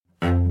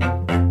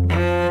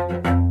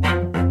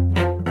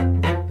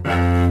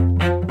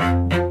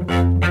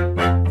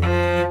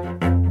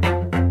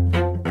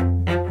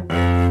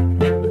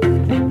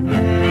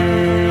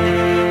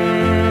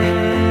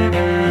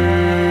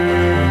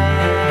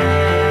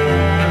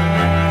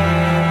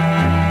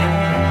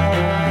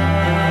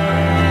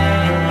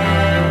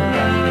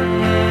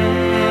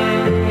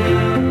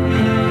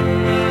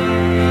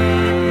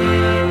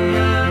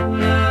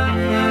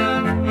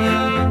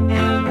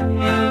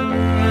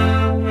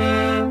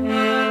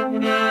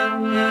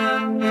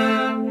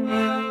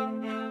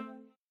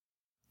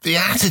The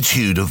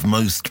attitude of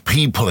most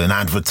people in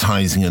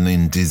advertising and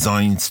in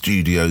design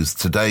studios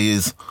today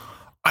is,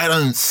 I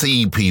don't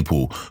see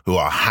people who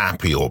are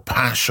happy or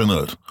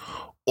passionate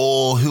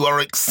or who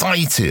are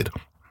excited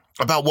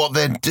about what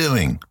they're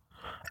doing.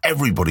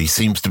 Everybody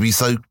seems to be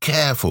so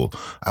careful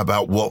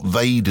about what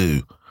they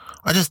do.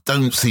 I just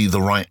don't see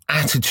the right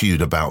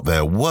attitude about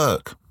their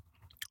work.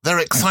 They're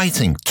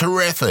exciting,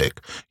 terrific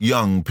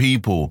young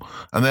people,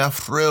 and they are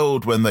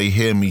thrilled when they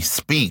hear me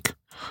speak.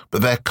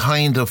 But they're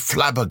kind of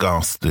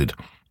flabbergasted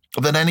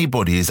that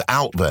anybody is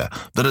out there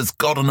that has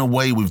gotten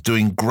away with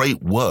doing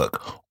great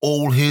work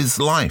all his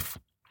life,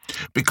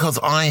 because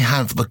I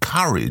have the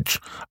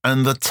courage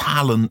and the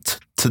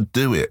talent to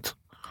do it.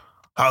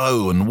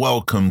 Hello and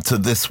welcome to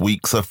this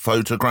week's A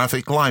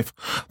Photographic Life.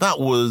 That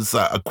was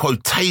a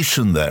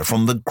quotation there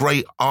from the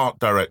great art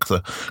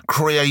director,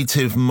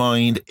 creative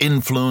mind,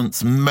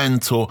 influence,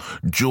 mentor,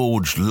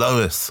 George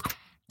Lois.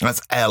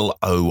 That's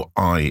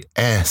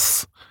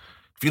Lois.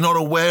 If you're not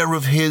aware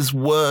of his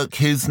work,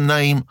 his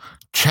name,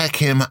 check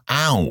him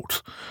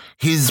out.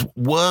 His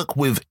work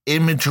with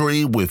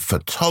imagery, with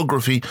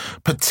photography,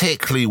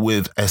 particularly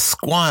with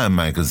Esquire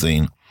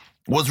magazine,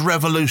 was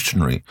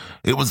revolutionary.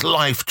 It was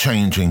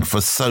life-changing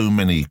for so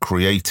many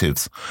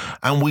creatives,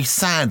 and we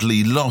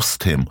sadly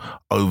lost him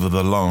over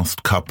the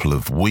last couple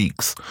of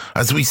weeks,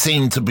 as we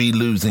seem to be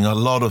losing a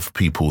lot of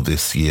people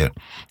this year,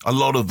 a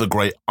lot of the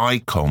great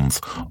icons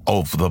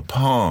of the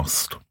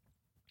past.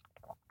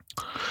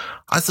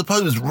 I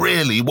suppose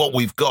really what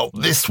we've got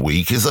this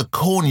week is a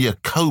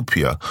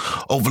cornucopia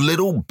of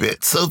little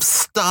bits of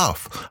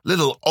stuff,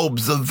 little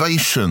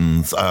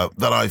observations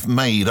that I've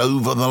made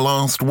over the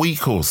last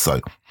week or so.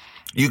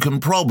 You can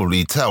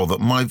probably tell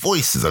that my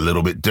voice is a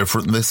little bit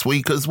different this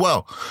week as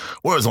well.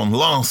 Whereas on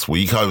last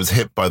week, I was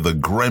hit by the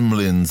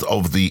gremlins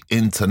of the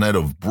internet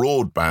of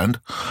broadband.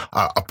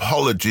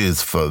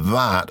 Apologies for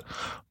that.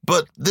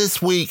 But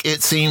this week,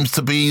 it seems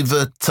to be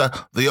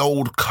that the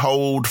old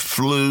cold,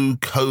 flu,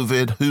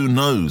 COVID, who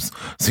knows,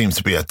 seems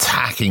to be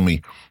attacking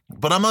me.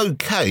 But I'm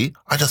okay.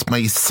 I just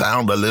may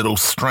sound a little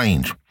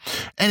strange.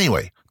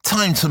 Anyway,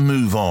 time to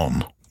move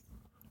on.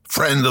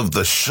 Friend of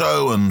the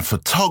show and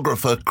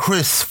photographer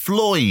Chris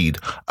Floyd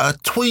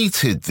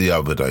tweeted the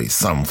other day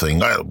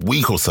something, a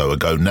week or so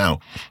ago now,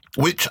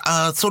 which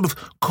sort of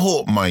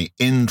caught my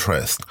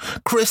interest.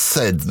 Chris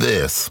said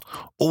this: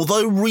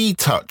 although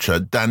retoucher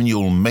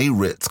Daniel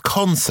Mayritt's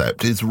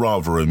concept is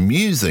rather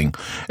amusing,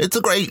 it's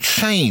a great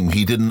shame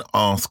he didn't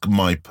ask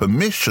my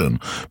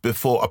permission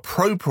before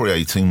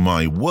appropriating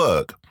my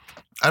work,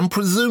 and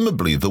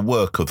presumably the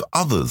work of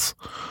others.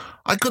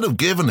 I could have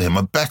given him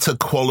a better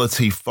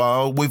quality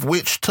file with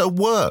which to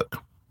work.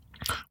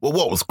 Well,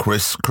 what was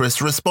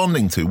Chris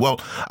responding to? Well,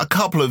 a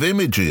couple of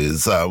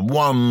images,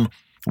 one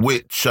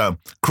which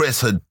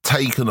Chris had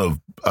taken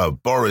of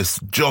Boris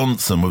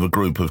Johnson with a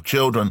group of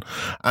children,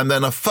 and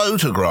then a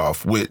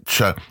photograph which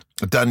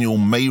Daniel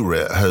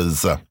Mayritt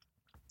has,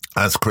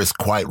 as Chris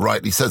quite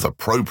rightly says,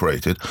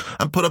 appropriated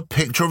and put a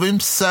picture of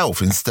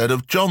himself instead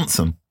of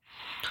Johnson.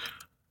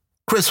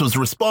 Chris was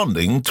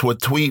responding to a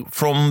tweet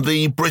from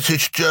the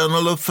British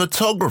Journal of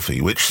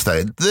Photography, which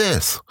said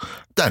this: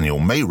 Daniel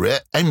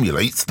Mayritt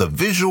emulates the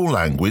visual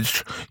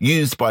language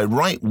used by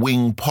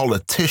right-wing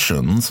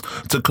politicians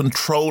to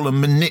control and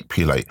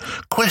manipulate,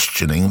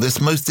 questioning this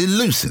most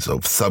elusive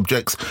of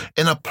subjects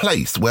in a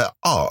place where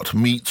art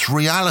meets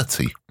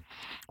reality.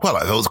 Well,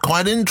 I thought it was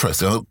quite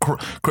interesting.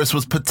 Chris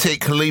was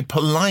particularly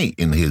polite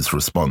in his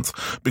response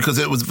because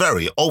it was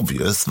very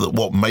obvious that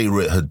what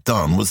Mayritt had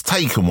done was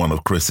taken one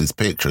of Chris's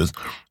pictures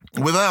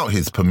without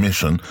his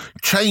permission,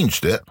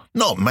 changed it,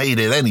 not made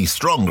it any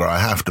stronger, I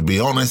have to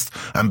be honest,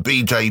 and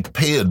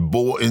BJP had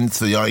bought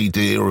into the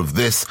idea of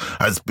this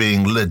as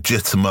being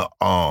legitimate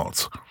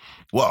art.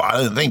 Well,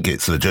 I don't think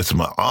it's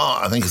legitimate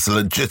art. I think it's a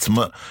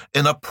legitimate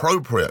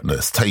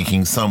inappropriateness,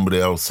 taking somebody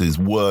else's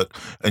work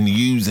and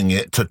using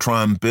it to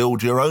try and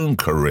build your own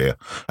career.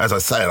 As I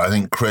said, I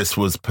think Chris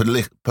was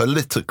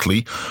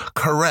politically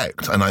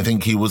correct, and I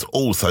think he was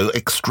also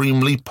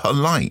extremely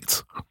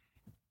polite.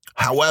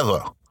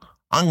 However,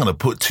 I'm going to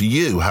put to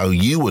you how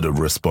you would have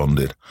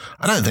responded.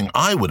 I don't think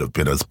I would have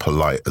been as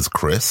polite as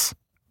Chris.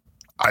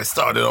 I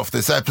started off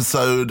this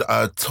episode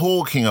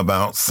talking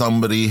about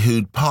somebody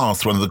who'd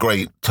passed, one of the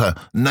great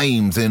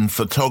names in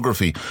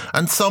photography,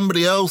 and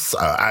somebody else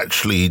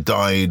actually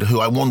died who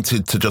I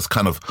wanted to just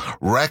kind of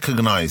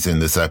recognize in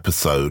this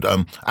episode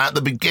at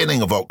the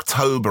beginning of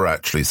October,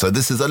 actually. So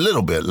this is a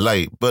little bit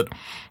late, but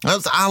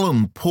that's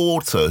Alan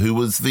Porter, who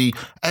was the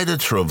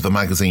editor of the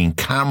magazine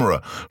Camera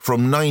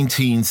from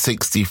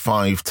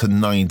 1965 to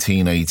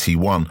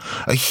 1981,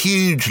 a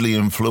hugely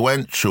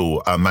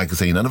influential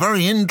magazine and a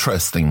very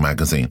interesting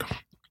magazine,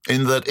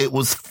 in that it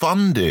was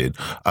funded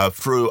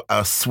through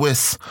a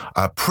Swiss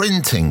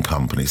printing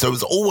company. So it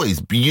was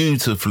always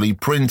beautifully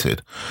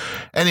printed.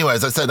 Anyway,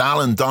 as I said,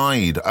 Alan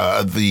died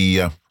at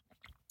the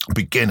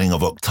beginning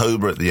of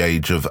October at the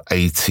age of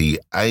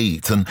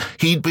 88, and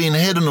he'd been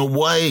hidden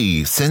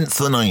away since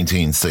the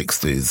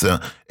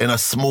 1960s in a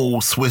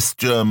small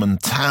Swiss-German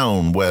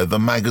town where the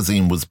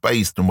magazine was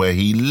based and where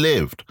he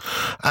lived.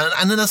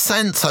 And in a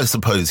sense, I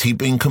suppose, he'd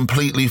been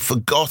completely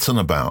forgotten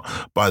about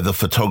by the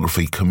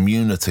photography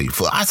community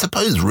for, I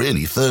suppose,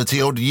 really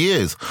 30-odd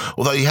years,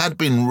 although he had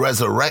been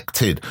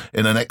resurrected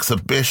in an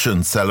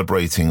exhibition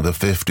celebrating the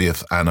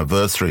 50th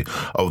anniversary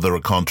of the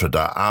Rencontre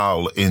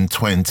d'Arles in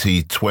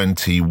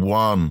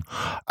 2021.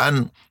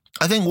 And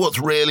I think what's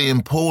really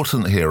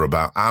important here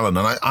about Alan,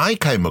 and I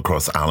came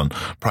across Alan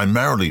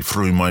primarily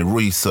through my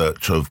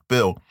research of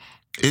Bill,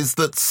 is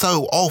that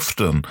so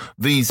often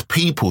these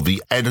people,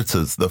 the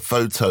editors, the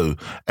photo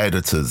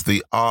editors,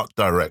 the art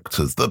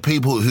directors, the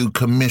people who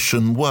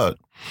commission work,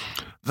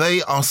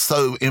 they are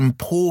so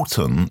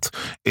important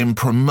in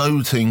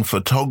promoting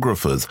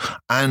photographers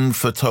and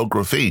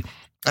photography.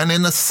 And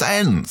in a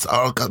sense,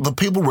 are the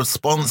people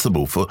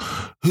responsible for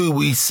who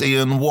we see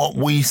and what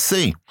we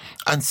see.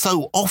 And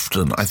so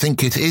often, I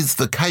think it is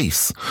the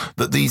case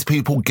that these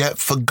people get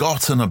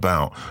forgotten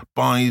about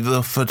by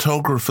the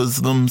photographers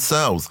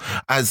themselves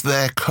as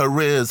their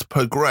careers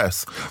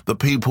progress. The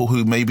people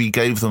who maybe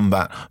gave them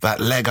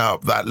that leg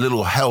up, that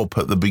little help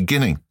at the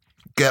beginning,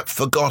 get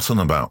forgotten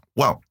about.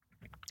 Well,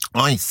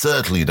 I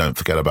certainly don't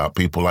forget about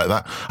people like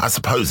that, I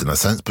suppose in a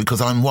sense,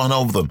 because I'm one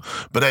of them.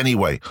 But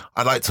anyway,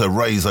 I'd like to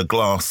raise a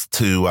glass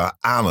to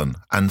Alan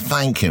and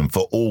thank him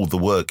for all the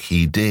work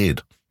he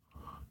did.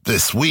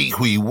 This week,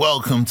 we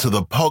welcome to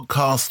the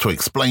podcast to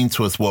explain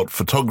to us what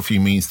photography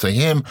means to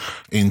him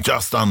in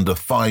just under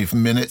 5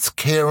 minutes,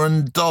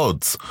 Kieran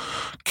Dodds.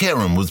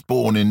 Kieran was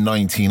born in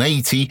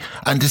 1980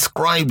 and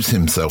describes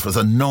himself as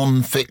a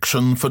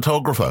non-fiction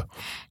photographer.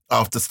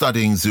 After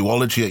studying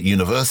zoology at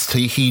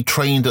university, he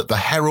trained at the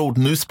Herald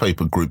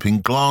newspaper group in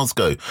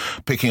Glasgow,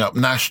 picking up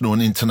national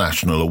and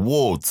international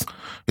awards.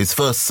 His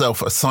first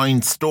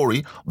self-assigned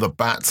story, The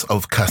Bats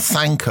of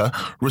Kasanka,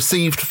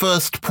 received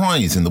first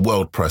prize in the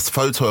World Press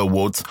Photo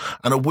Awards,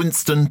 and a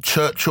Winston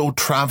Churchill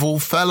Travel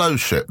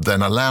Fellowship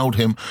then allowed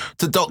him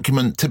to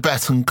document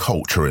Tibetan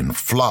culture in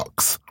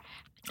flux.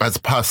 As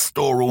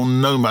pastoral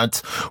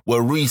nomads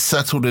were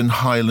resettled in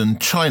Highland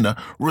China,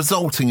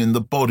 resulting in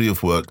the body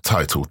of work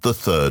titled The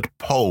Third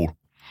Pole.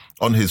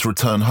 On his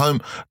return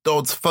home,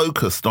 Dodds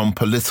focused on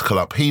political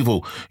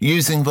upheaval,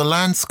 using the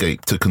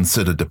landscape to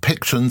consider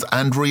depictions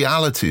and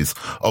realities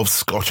of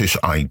Scottish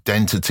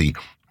identity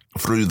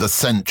through the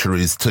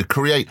centuries to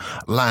create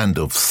Land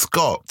of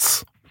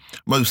Scots.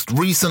 Most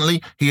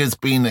recently, he has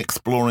been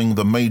exploring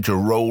the major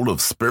role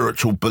of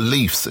spiritual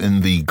beliefs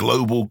in the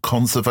global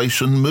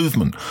conservation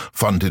movement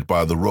funded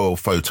by the Royal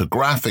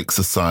Photographic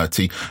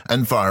Society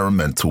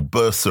Environmental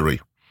Bursary.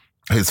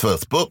 His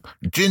first book,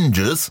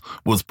 Gingers,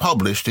 was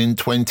published in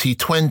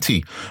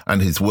 2020,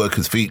 and his work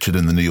is featured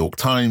in the New York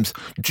Times,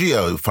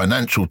 Geo,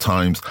 Financial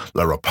Times,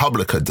 La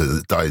Repubblica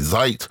die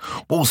Zeit,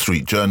 Wall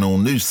Street Journal,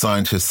 New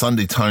Scientist,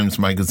 Sunday Times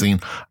Magazine,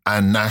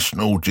 and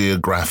National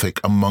Geographic,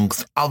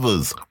 amongst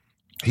others.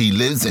 He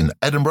lives in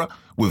Edinburgh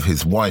with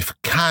his wife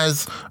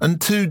Kaz and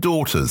 2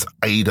 daughters,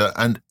 Ada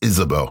and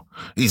Isabel.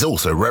 He's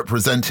also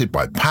represented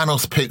by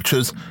Panos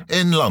Pictures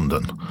in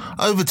London.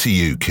 Over to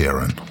you,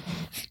 Kieran.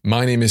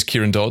 My name is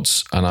Kieran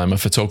Dodds, and I'm a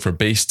photographer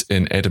based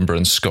in Edinburgh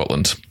in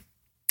Scotland.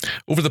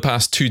 Over the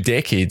past 2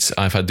 decades,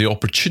 I've had the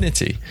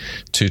opportunity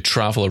to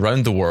travel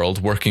around the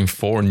world working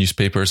for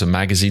newspapers and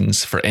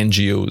magazines, for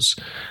NGOs,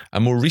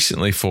 and more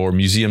recently for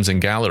museums and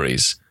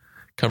galleries,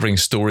 covering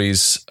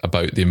stories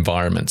about the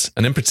environment,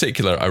 and in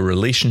particular, our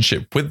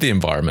relationship with the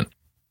environment.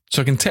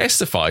 So I can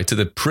testify to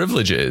the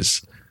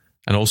privileges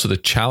and also the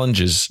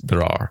challenges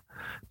there are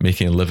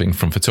making a living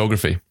from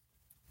photography.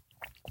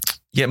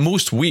 Yet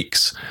most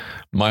weeks,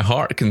 my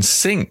heart can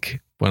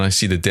sink when I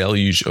see the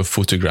deluge of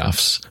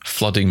photographs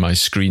flooding my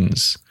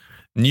screens.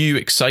 New,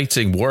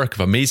 exciting work of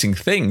amazing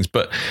things,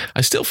 but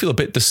I still feel a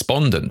bit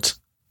despondent.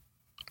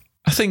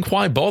 I think,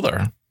 why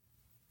bother?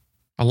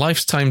 A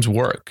lifetime's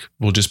work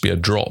will just be a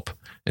drop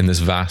in this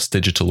vast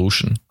digital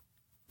ocean.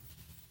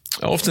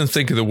 I often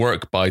think of the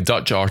work by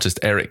Dutch artist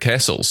Eric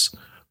Kessels,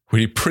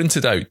 where he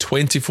printed out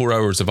 24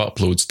 hours of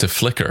uploads to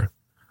Flickr.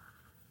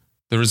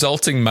 The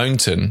resulting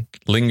mountain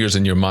lingers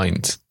in your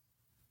mind.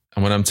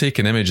 And when I'm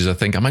taking images, I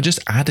think, am I just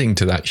adding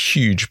to that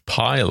huge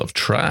pile of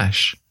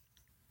trash?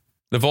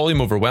 The volume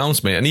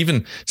overwhelms me. And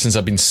even since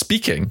I've been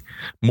speaking,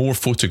 more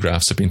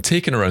photographs have been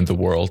taken around the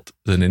world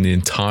than in the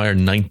entire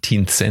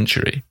 19th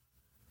century.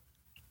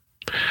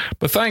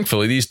 But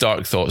thankfully, these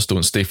dark thoughts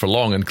don't stay for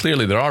long, and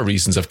clearly there are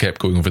reasons I've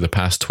kept going over the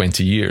past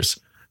 20 years.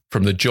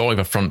 From the joy of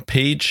a front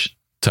page,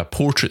 to a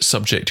portrait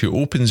subject who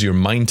opens your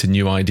mind to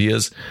new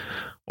ideas,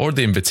 or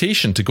the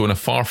invitation to go on a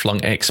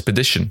far-flung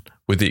expedition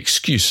with the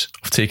excuse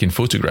of taking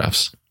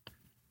photographs.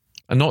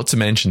 And not to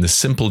mention the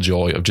simple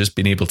joy of just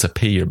being able to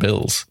pay your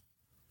bills.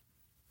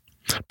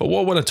 But what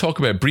I want to talk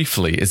about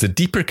briefly is the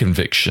deeper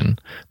conviction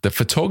that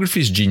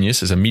photography's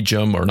genius as a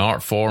medium or an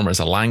art form, or as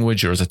a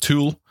language or as a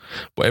tool,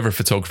 whatever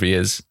photography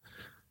is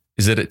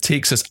that it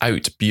takes us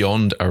out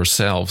beyond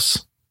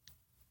ourselves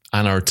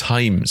and our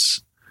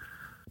times,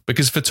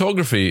 Because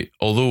photography,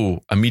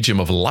 although a medium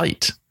of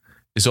light,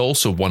 is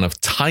also one of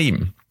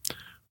time.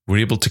 We're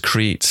able to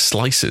create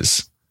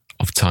slices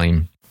of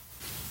time.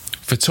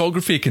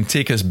 Photography can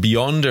take us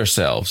beyond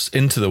ourselves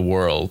into the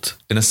world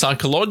in a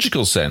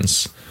psychological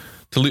sense,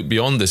 to look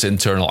beyond this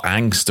internal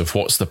angst of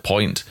what's the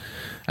point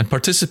and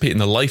participate in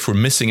the life we're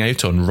missing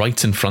out on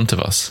right in front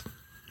of us.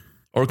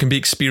 Or it can be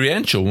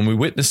experiential when we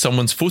witness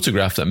someone's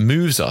photograph that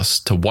moves us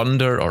to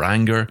wonder or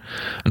anger,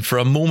 and for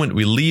a moment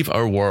we leave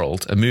our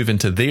world and move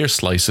into their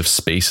slice of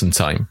space and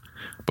time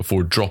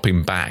before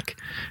dropping back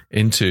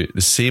into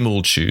the same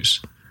old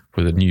shoes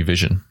with a new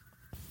vision.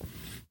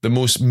 The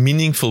most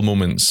meaningful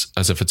moments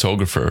as a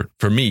photographer,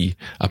 for me,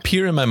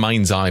 appear in my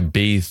mind's eye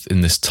bathed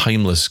in this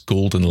timeless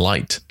golden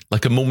light,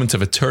 like a moment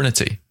of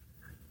eternity,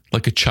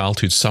 like a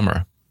childhood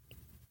summer.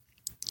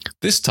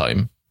 This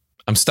time,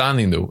 I'm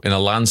standing though in a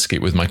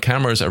landscape with my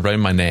cameras around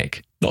my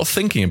neck, not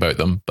thinking about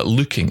them, but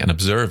looking and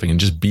observing and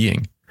just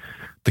being.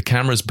 The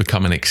cameras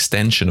become an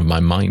extension of my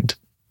mind.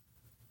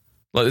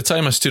 Like the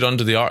time I stood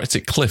under the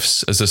Arctic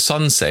cliffs as the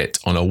sun set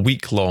on a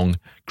week-long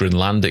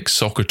Greenlandic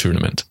soccer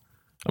tournament,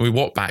 and we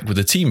walked back with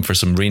the team for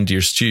some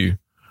reindeer stew.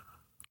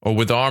 Or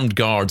with armed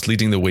guards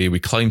leading the way, we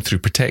climbed through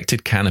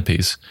protected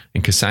canopies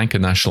in Kasanka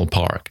National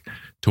Park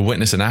to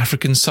witness an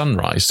African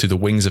sunrise through the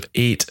wings of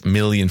 8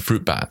 million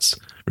fruit bats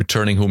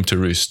returning home to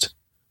roost.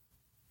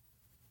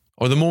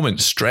 Or the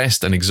moment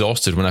stressed and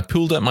exhausted when I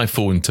pulled out my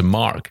phone to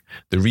mark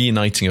the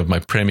reuniting of my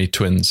preemie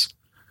twins,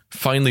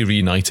 finally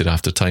reunited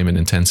after time in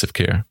intensive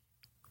care.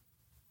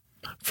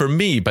 For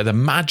me, by the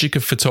magic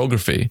of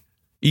photography,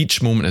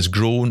 each moment has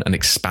grown and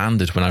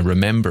expanded when I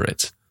remember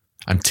it.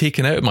 I'm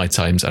taken out of my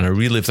times and I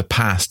relive the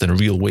past in a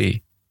real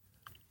way.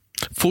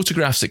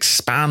 Photographs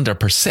expand our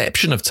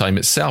perception of time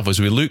itself as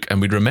we look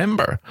and we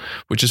remember,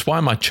 which is why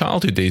my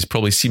childhood days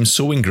probably seem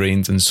so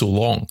ingrained and so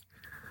long,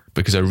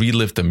 because I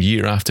relived them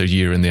year after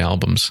year in the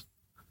albums.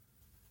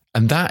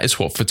 And that is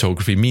what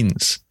photography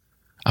means.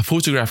 A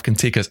photograph can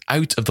take us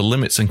out of the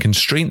limits and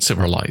constraints of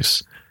our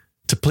lives,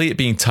 to play it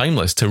being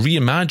timeless, to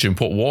reimagine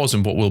what was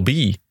and what will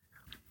be.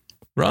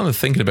 Rather than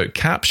thinking about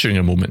capturing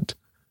a moment,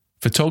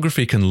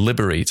 photography can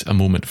liberate a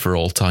moment for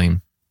all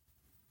time.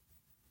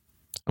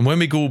 And when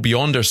we go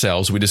beyond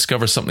ourselves, we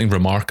discover something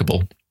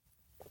remarkable.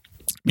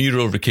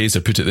 Muriel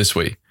Rukeyser put it this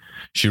way.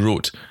 She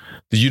wrote,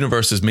 "The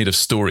universe is made of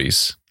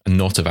stories and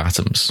not of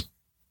atoms."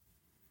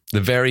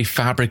 The very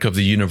fabric of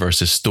the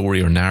universe is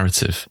story or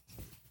narrative.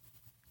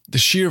 The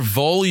sheer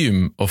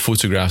volume of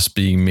photographs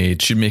being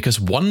made should make us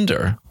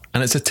wonder,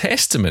 and it's a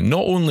testament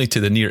not only to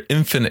the near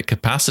infinite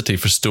capacity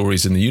for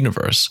stories in the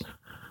universe,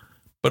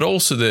 but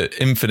also the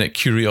infinite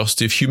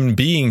curiosity of human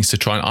beings to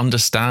try and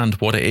understand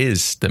what it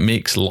is that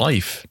makes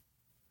life.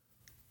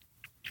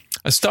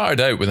 I started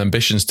out with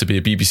ambitions to be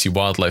a BBC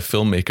wildlife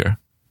filmmaker,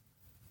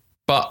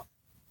 but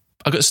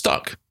I got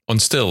stuck on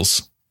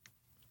stills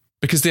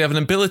because they have an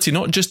ability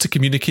not just to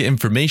communicate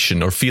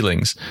information or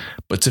feelings,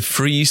 but to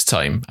freeze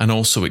time and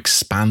also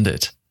expand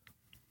it.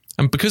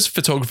 And because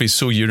photography is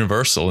so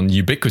universal and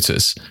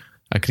ubiquitous,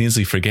 I can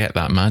easily forget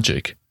that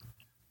magic.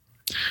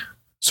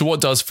 So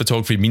what does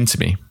photography mean to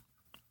me?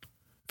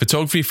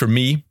 Photography for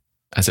me,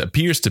 as it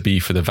appears to be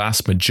for the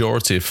vast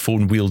majority of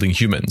phone-wielding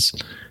humans,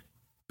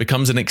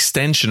 becomes an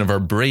extension of our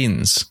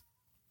brains.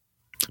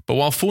 But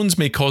while phones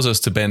may cause us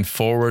to bend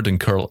forward and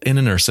curl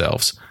in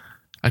ourselves,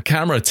 a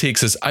camera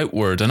takes us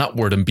outward and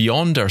upward and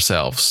beyond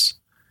ourselves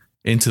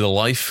into the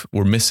life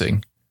we're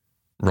missing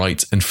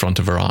right in front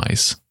of our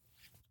eyes.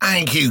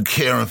 Thank you,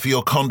 Kieran, for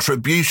your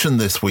contribution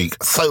this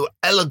week. So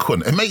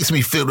eloquent. It makes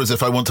me feel as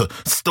if I want to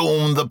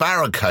storm the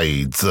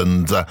barricades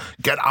and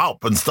get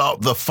up and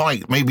start the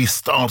fight, maybe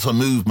start a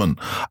movement.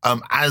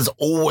 As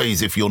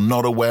always, if you're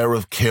not aware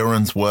of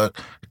Kieran's work,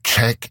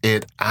 check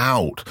it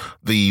out.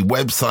 The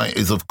website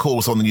is, of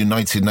course, on the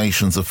United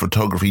Nations of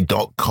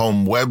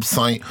Photography.com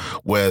website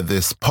where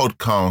this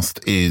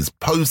podcast is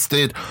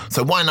posted.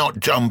 So why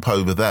not jump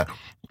over there?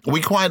 We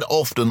quite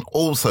often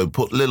also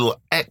put little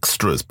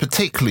extras,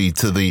 particularly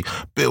to the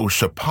Bill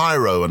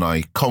Shapiro and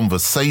I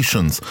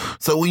conversations.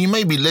 So when you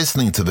may be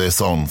listening to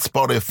this on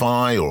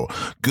Spotify or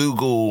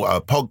Google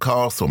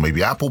Podcasts or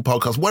maybe Apple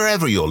Podcasts,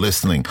 wherever you're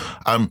listening,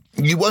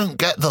 you won't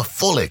get the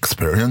full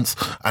experience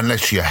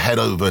unless you head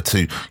over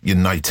to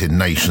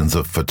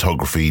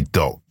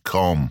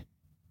UnitedNationsOfPhotography.com.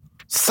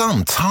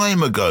 Some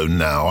time ago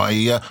now,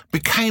 I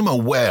became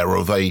aware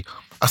of a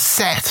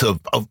set of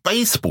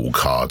baseball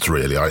cards,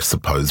 really, I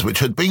suppose, which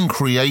had been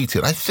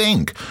created, I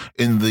think,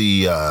 in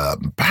the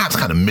perhaps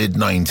kind of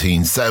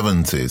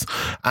mid-1970s.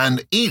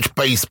 And each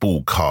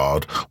baseball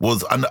card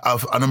was an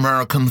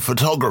American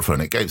photographer,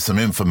 and it gave some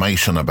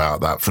information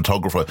about that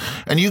photographer.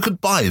 And you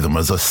could buy them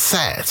as a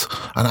set.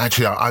 And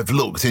actually, I've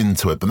looked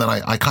into it, but then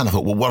I kind of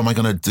thought, well, what am I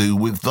going to do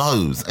with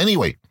those?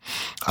 Anyway,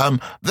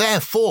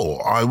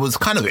 Therefore, I was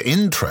kind of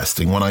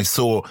interesting when I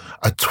saw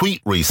a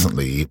tweet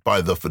recently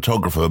by the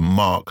photographer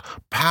Mark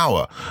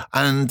Power,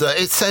 and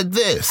it said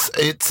this: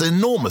 "It's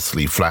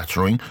enormously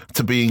flattering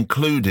to be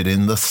included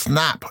in the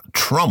Snap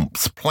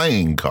Trumps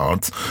playing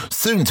cards,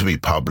 soon to be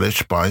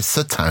published by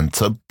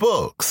Setanta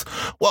Books."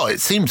 Well,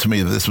 it seemed to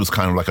me that this was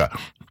kind of like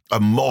a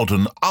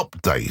modern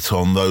update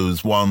on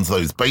those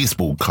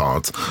baseball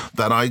cards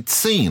that I'd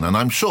seen. And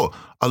I'm sure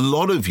a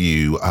lot of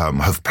you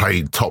have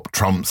played Top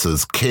Trumps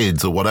as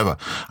kids or whatever.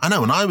 I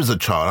know when I was a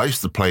child, I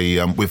used to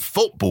play with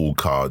football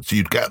cards.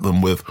 You'd get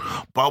them with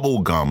bubble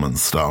gum and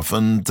stuff.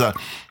 And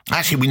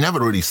actually, we never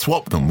really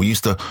swapped them. We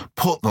used to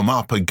put them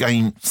up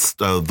against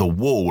the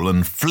wall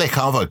and flick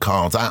other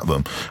cards at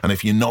them. And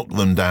if you knocked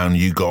them down,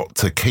 you got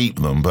to keep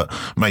them. But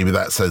maybe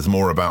that says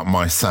more about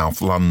my South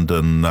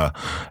London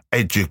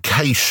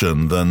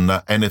education than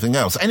anything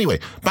else. Anyway,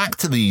 back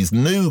to these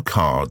new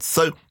cards.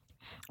 So,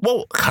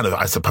 what kind of,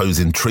 I suppose,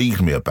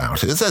 intrigued me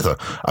about it is there's a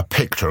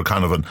picture,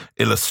 kind of an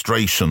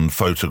illustration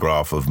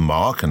photograph of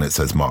Mark, and it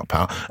says Mark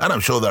Power, and I'm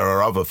sure there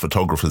are other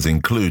photographers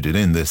included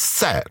in this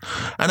set,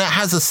 and it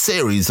has a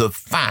series of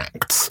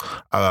facts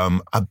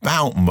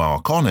about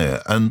Mark on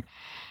it, and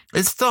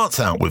it starts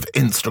out with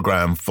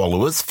Instagram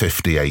followers,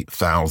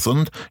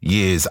 58,000,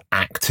 years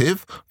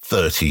active,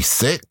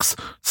 36,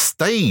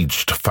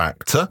 staged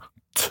factor,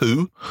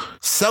 2,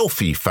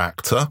 selfie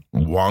factor,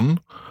 1,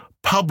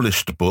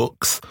 published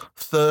books,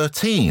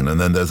 13. And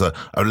then there's a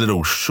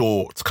little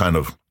short kind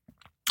of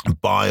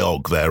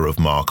biog there of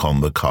Mark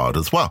on the card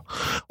as well.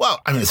 Well,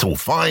 I mean, it's all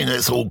fine,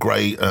 it's all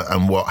great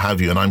and what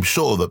have you. And I'm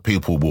sure that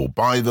people will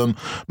buy them.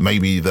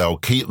 Maybe they'll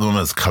keep them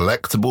as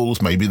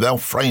collectibles. Maybe they'll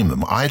frame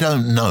them. I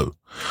don't know.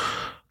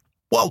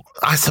 Well,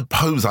 I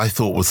suppose I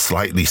thought was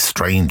slightly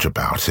strange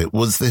about it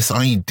was this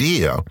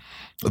idea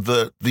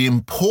that the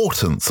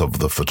importance of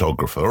the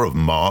photographer, of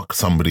Mark,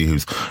 somebody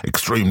who's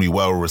extremely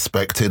well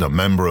respected, a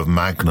member of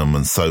Magnum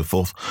and so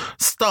forth,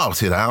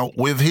 started out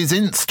with his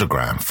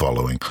Instagram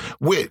following,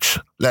 which,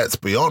 let's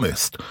be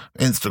honest,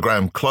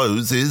 Instagram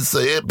closes,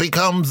 it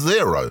becomes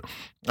 0.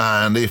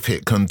 And if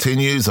it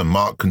continues and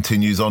Mark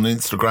continues on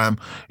Instagram,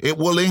 it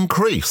will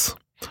increase.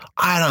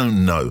 I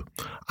don't know.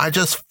 I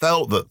just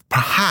felt that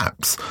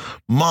perhaps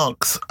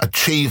Mark's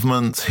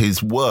achievements,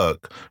 his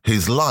work,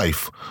 his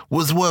life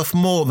was worth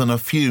more than a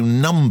few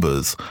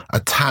numbers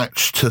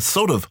attached to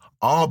sort of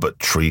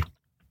arbitrary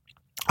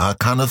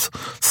kind of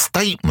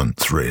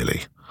statements,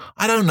 really.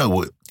 I don't know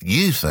what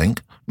you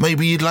think.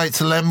 Maybe you'd like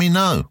to let me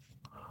know.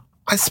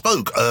 I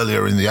spoke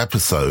earlier in the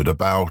episode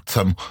about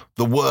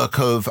the work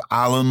of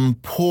Alan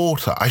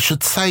Porter. I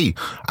should say,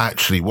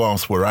 actually,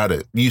 whilst we're at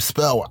it, you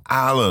spell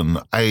Alan,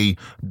 A-double-L-A-N.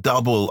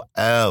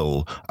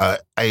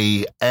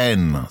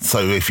 So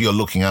if you're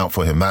looking out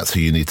for him, that's who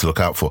you need to look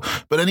out for.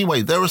 But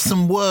anyway, there are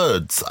some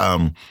words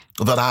that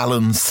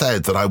Alan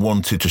said that I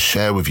wanted to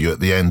share with you at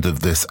the end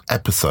of this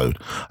episode.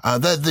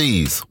 They're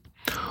these.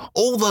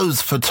 "All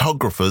those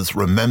photographers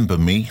remember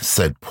me,"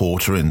 said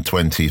Porter in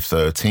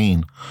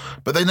 2013,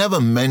 "but they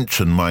never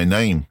mention my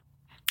name.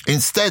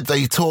 Instead,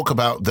 they talk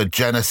about the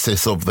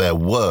genesis of their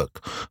work,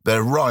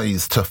 their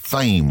rise to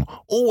fame,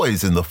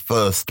 always in the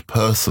first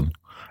person.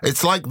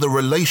 It's like the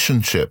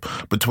relationship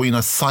between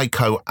a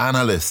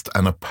psychoanalyst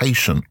and a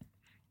patient.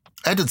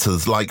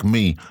 Editors like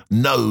me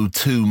know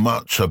too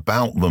much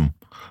about them.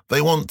 They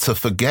want to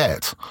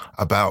forget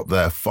about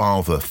their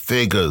father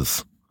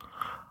figures."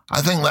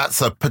 I think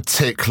that's a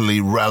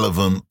particularly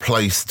relevant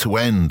place to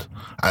end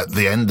at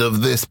the end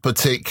of this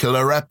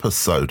particular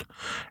episode.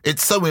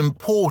 It's so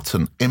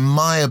important, in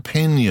my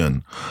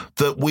opinion,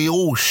 that we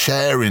all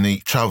share in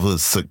each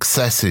other's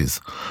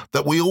successes,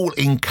 that we all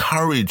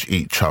encourage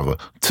each other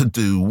to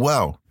do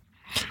well.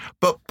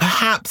 But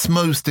perhaps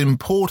most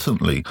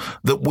importantly,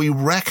 that we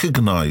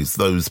recognize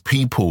those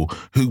people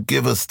who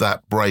give us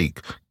that break,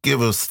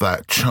 give us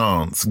that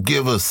chance,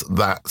 give us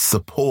that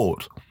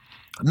support.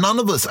 None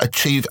of us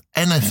achieve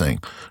anything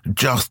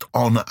just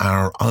on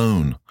our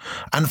own.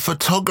 And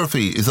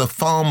photography is a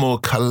far more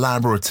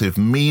collaborative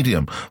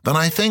medium than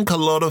I think a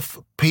lot of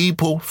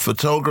people,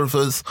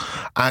 photographers,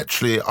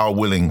 actually are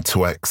willing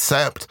to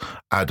accept,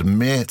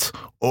 admit,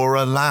 or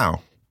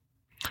allow.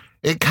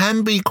 It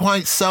can be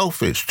quite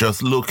selfish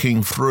just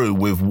looking through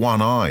with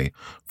one eye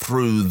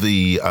through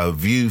the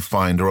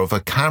viewfinder of a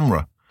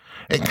camera.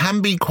 It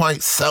can be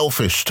quite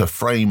selfish to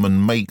frame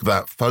and make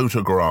that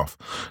photograph,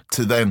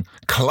 to then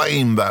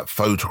claim that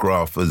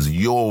photograph as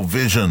your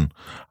vision,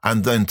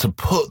 and then to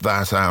put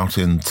that out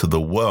into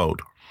the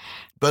world.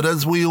 But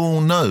as we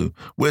all know,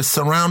 we're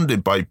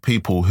surrounded by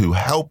people who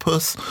help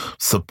us,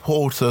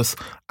 support us,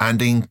 and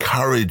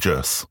encourage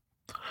us.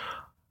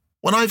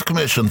 When I've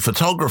commissioned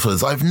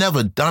photographers, I've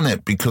never done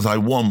it because I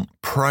want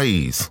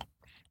praise.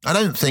 I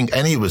don't think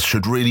any of us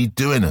should really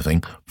do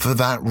anything for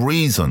that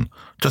reason.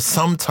 Just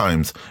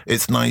sometimes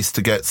it's nice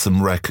to get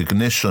some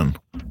recognition.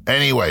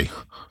 Anyway,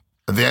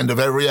 at the end of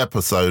every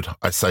episode,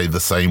 I say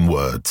the same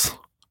words.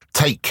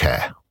 Take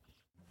care.